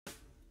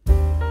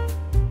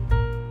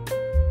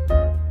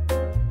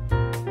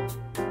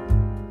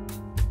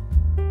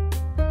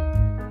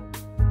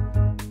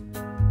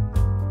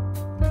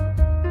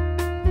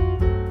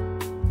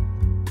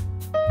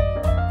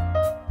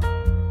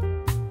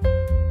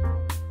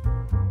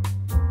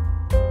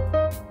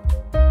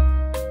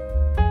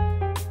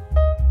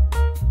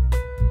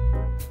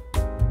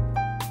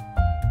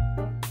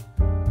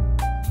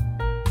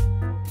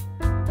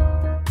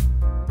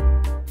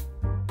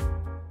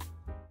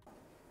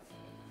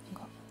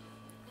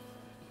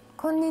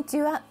こんにち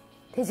は、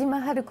手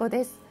島春子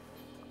です。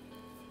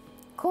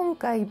今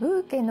回ブ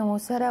ーケのお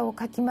皿を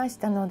描きまし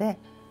たので、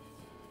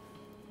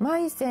マ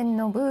イセン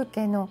のブー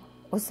ケの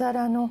お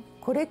皿の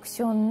コレク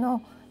ション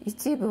の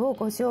一部を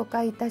ご紹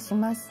介いたし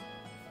ます。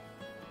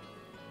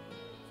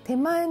手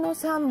前の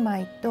3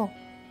枚と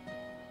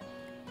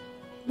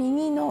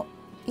右の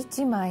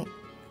1枚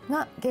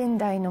が現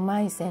代の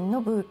マイセン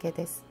のブーケ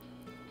です。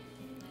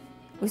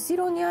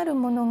後ろにある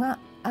ものが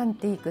アン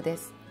ティークで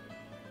す。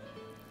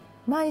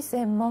マイ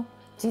センも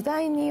時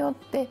代によっ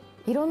て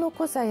色の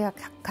濃さや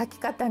描き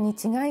方に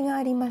違いが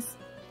あります。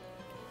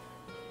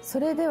そ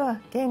れで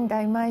は現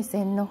代マイ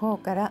センの方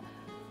から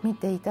見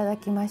ていただ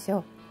きまし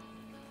ょ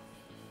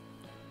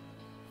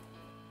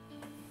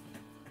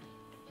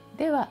う。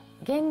では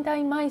現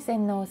代マイセ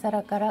ンのお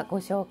皿からご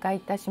紹介い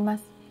たしま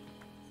す。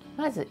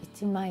まず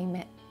1枚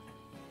目、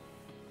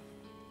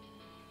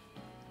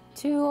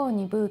中央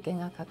にブーケ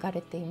が描か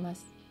れていま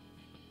す。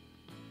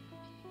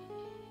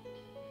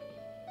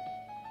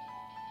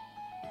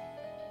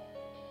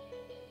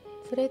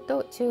それ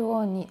と中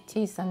央に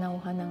小さなお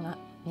花が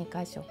2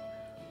箇所、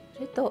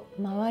それと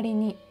周り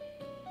に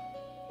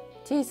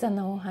小さ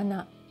なお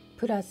花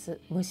プラス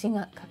虫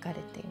が描かれ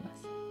ていま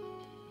す。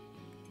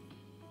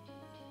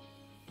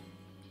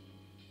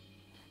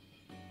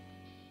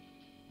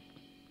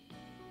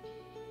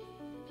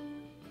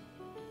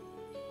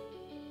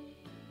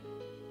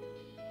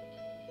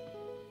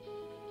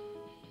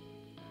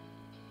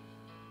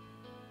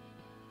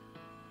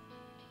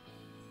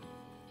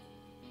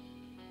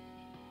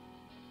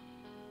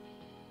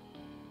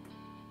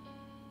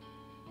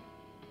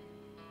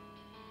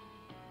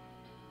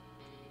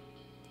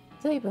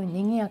ずいぶん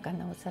にぎやか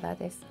なお皿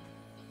です。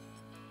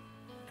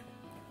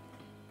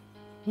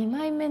2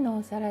枚目の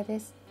お皿で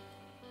す。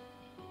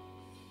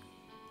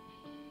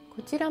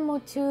こちら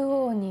も中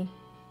央に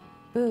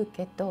ブー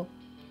ケと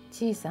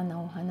小さな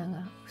お花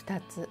が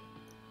2つ。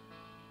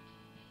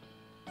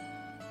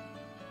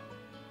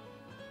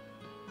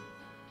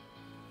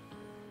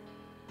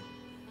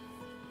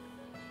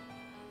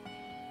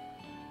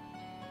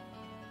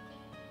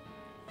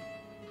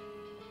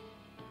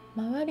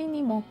周り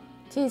にも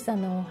小さ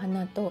なお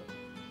花と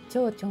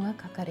蝶々が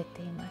描かれ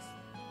ています。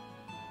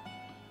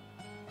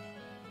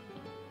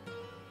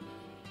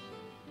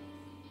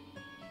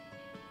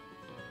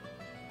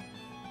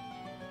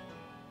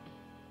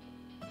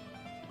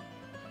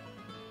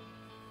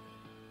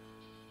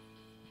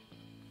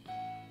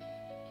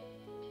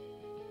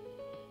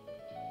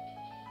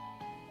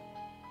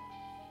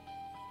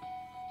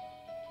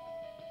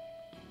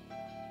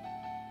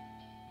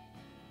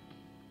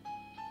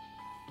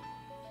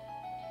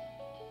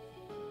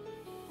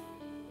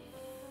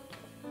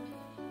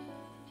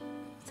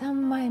3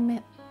枚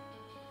目、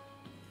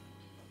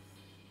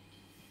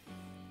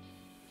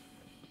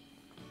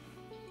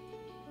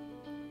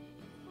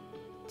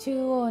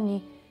中央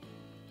に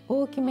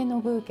大きめの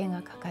ブーケ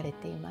が描かれ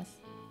ています。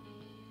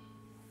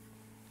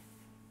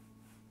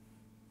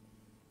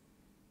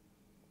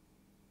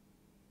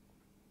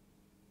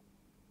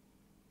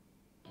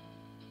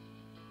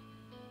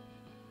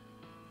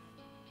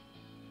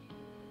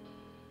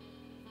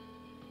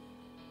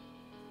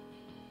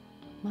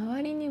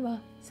周りには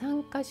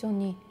3箇所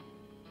に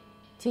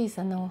小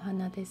さなお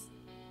花です。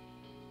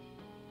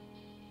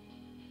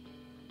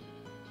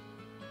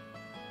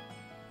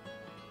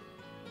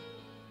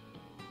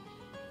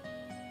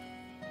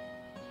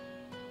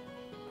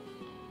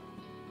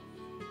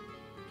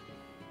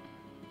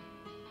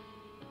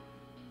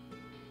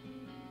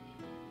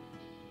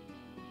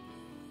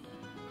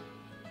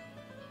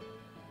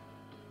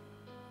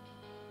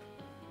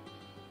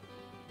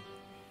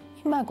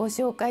今ご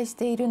紹介し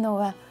ているの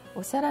は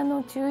お皿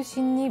の中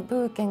心に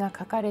ブーケが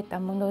描かれた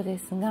もので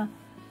すが、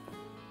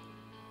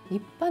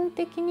一般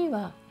的に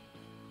は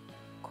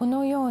こ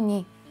のよう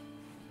に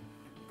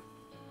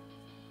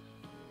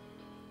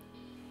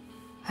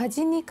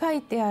端に描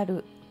いてあ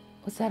る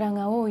お皿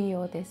が多い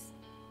ようです。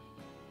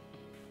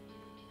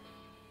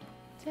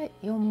じゃあ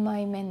4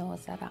枚目のお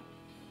皿、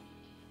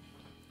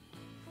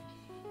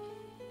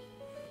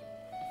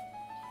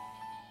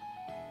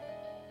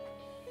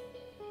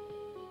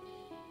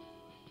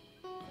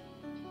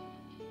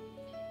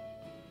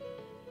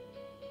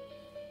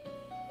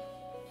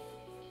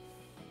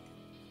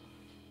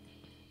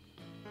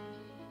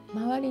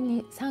周り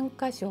に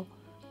3箇所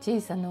小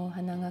さなお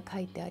花が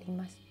描いてあり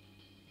ます。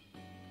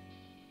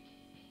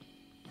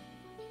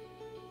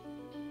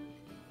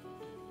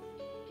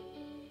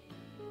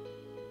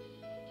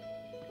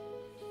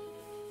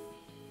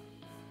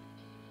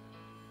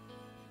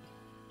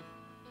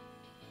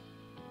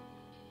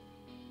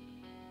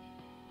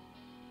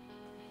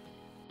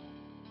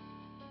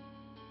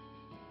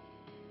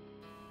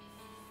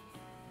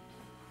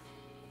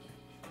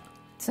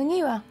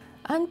次は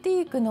アンテ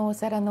ィークのお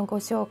皿のご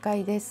紹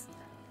介です。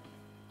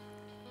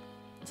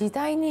時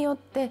代によっ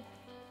て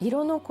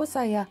色の濃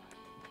さや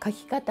描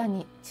き方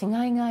に違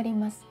いがあり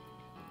ます。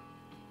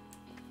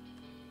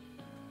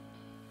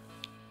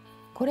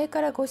これ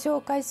からご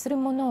紹介する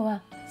もの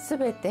はす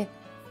べて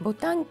ボ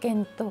タン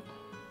剣と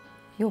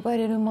呼ば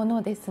れるも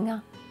のです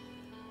が、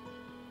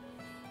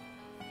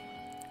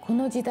こ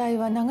の時代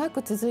は長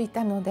く続い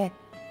たので、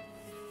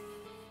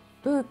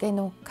ブーケ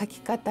の描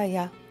き方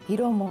や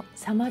色も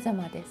様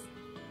々です。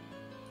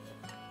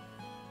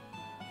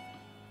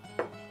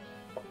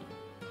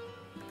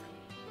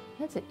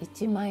まず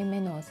1枚目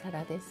のお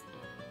皿です。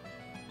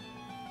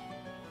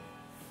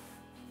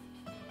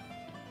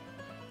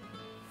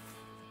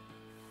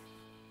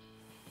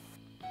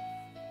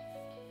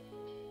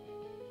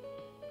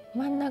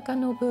真ん中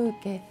のブ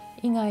ーケ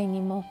以外に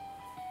も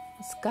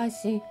透か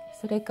し、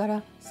それか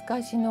ら透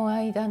かしの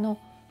間の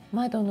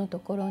窓のと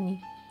ころ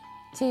に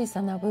小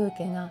さなブー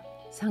ケが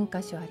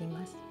3箇所あり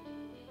ます。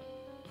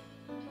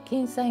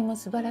金彩も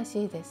素晴ら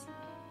しいです。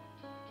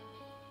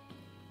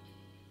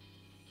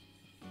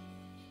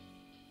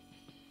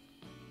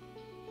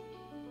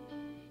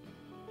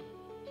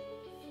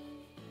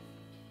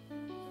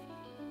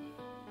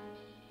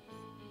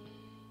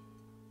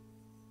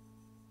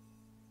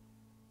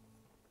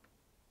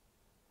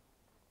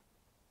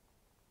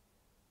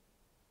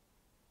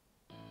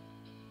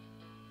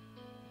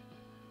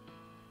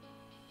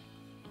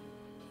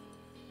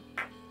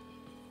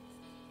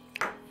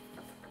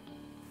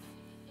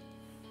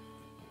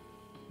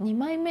2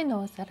枚目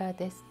のお皿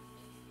です。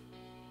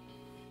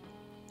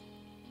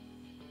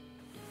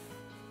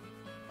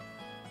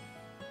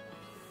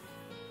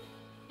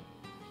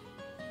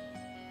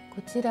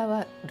こちら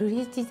は瑠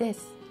璃地で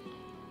す。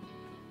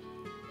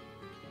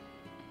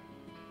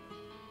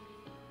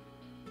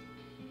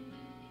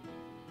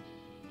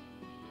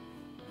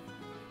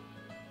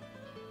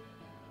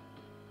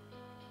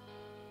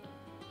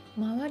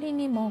周り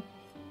にも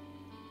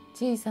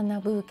小さな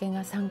ブーケ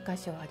が3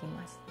箇所あり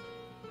ます。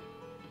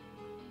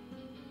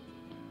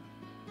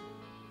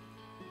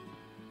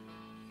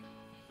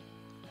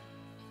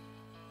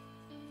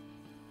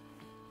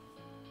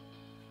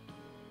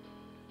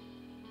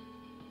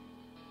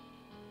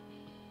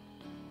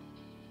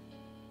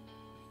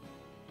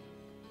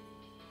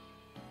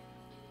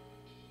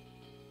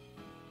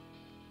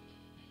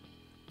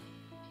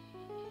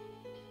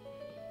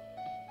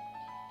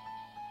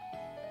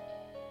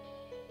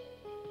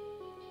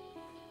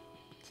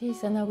小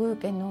さなブー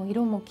ケの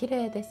色も綺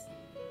麗です。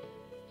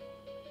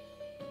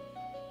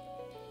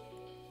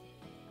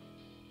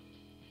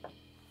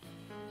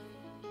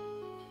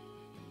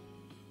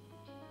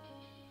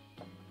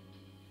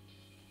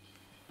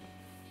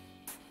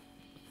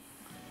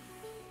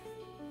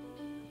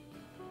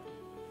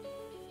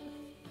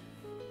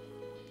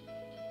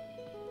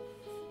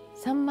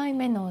3枚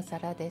目のお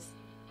皿で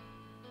す。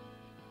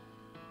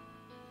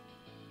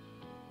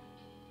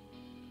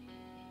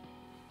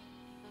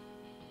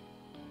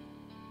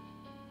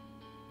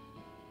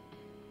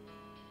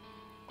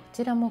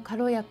こちらも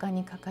軽やか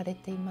に描かれ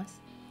ていま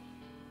す。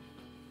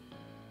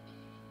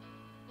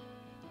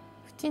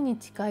縁に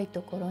近い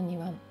ところに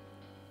は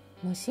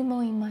虫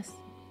もいます。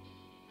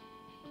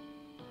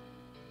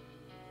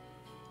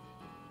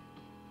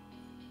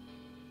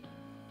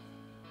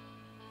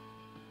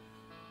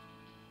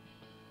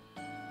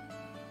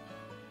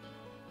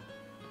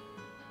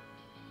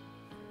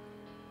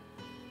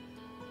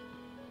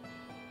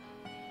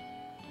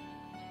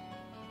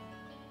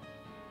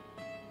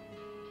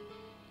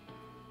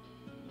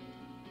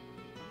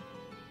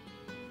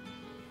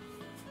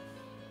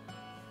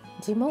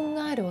呪文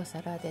があるお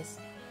皿です。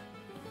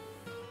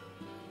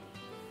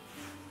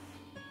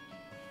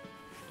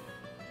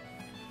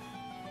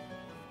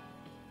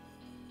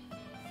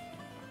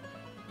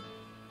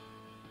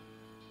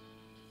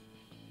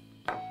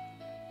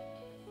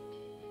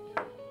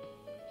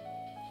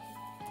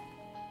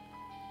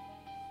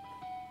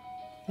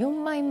4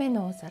枚目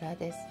のお皿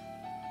です。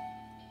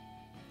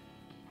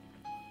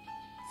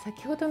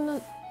先ほど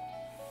の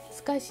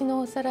透かしの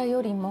お皿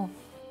よりも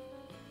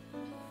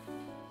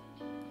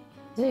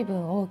ずいぶ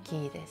ん大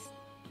きいです。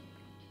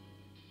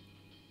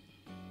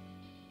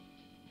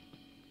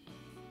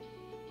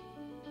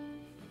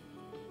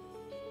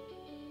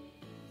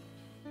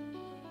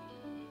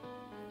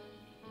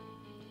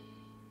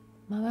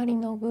周り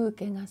のブー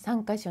ケが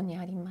3箇所に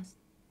あります。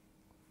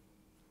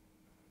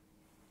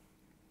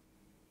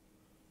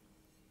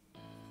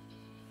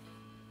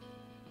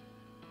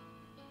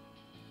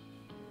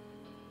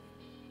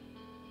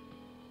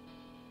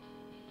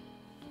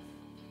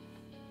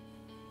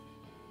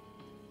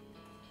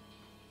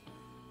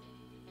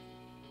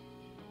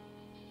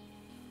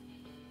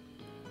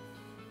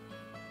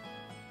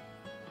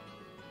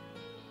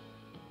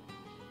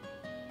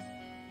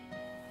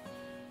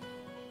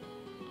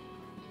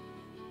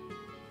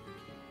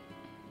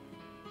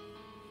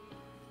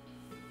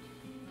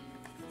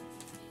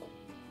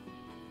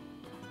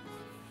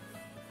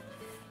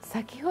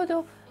先ほ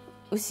ど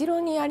後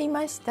ろにあり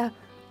ました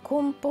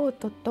コンポー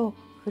トと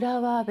フラ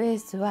ワーベー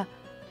スは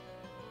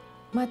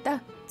ま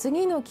た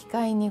次の機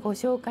会にご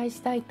紹介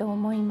したいと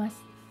思いま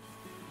す。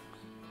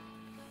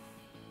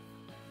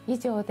以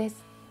上で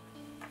す。